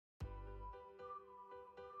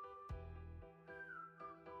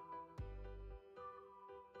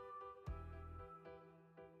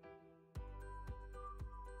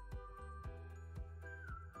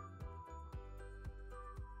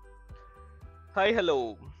Hi,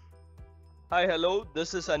 hello. Hi, hello.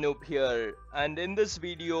 This is Anup here, and in this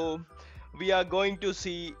video, we are going to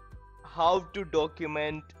see how to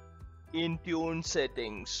document Intune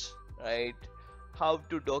settings, right? How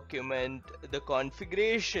to document the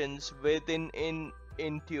configurations within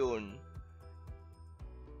Intune.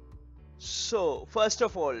 So, first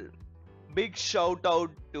of all, big shout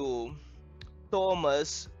out to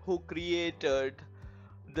Thomas who created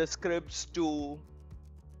the scripts to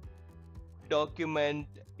document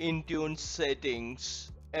Intune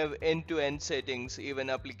settings, end-to-end settings, even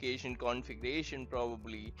application configuration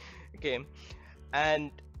probably. Okay,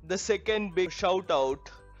 and the second big shout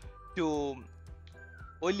out to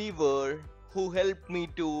Oliver who helped me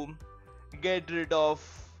to get rid of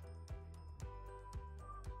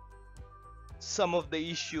some of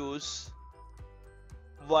the issues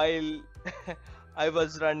while I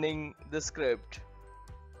was running the script.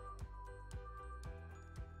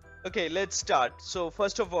 Okay, let's start. So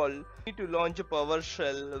first of all, you need to launch a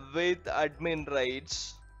PowerShell with admin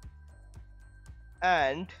rights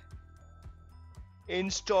and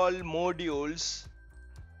install modules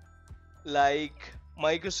like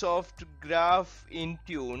Microsoft Graph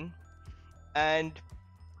Intune and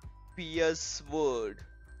PS Word,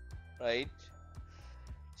 right?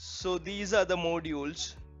 So these are the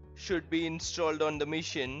modules should be installed on the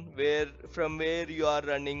machine where you are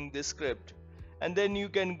running the script, and then you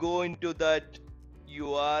can go into that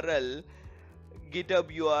URL,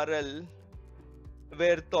 GitHub URL,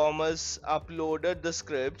 where Thomas uploaded the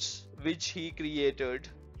scripts which he created.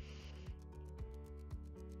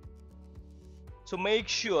 So make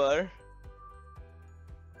sure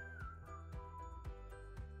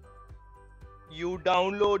you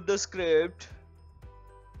download the script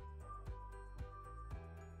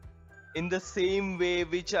in the same way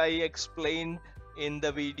which I explained in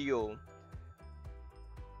the video.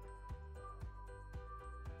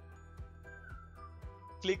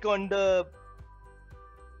 Click on the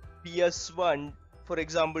PS1, for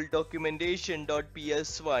example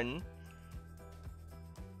documentation.ps1,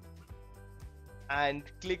 and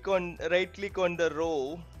right click on the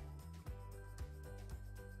row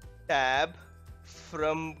tab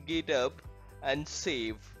from GitHub and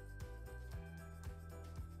save.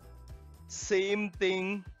 Same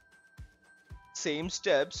thing, same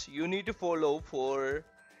steps you need to follow for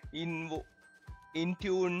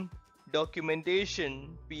Intune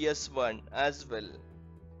documentation PS1 as well.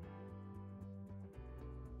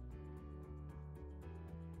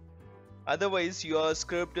 Otherwise your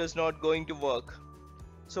script is not going to work.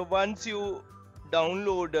 So once you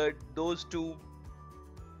downloaded those two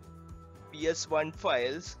PS1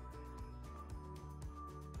 files,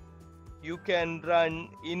 you can run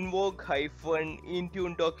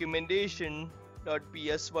invoke-intune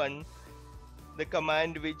documentation.ps1, the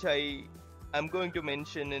command which I am going to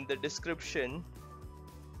mention in the description,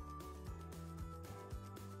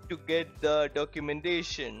 to get the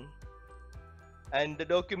documentation. And the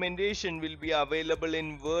documentation will be available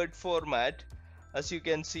in Word format, as you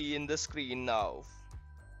can see in the screen now.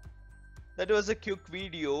 That was a quick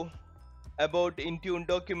video about Intune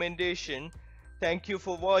documentation. Thank you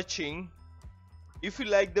for watching. If you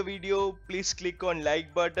like the video, please click on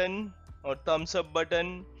like button or thumbs up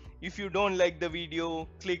button. If you don't like the video,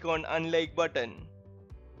 click on unlike button.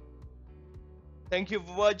 Thank you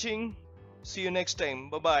for watching. See you next time.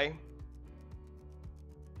 Bye bye.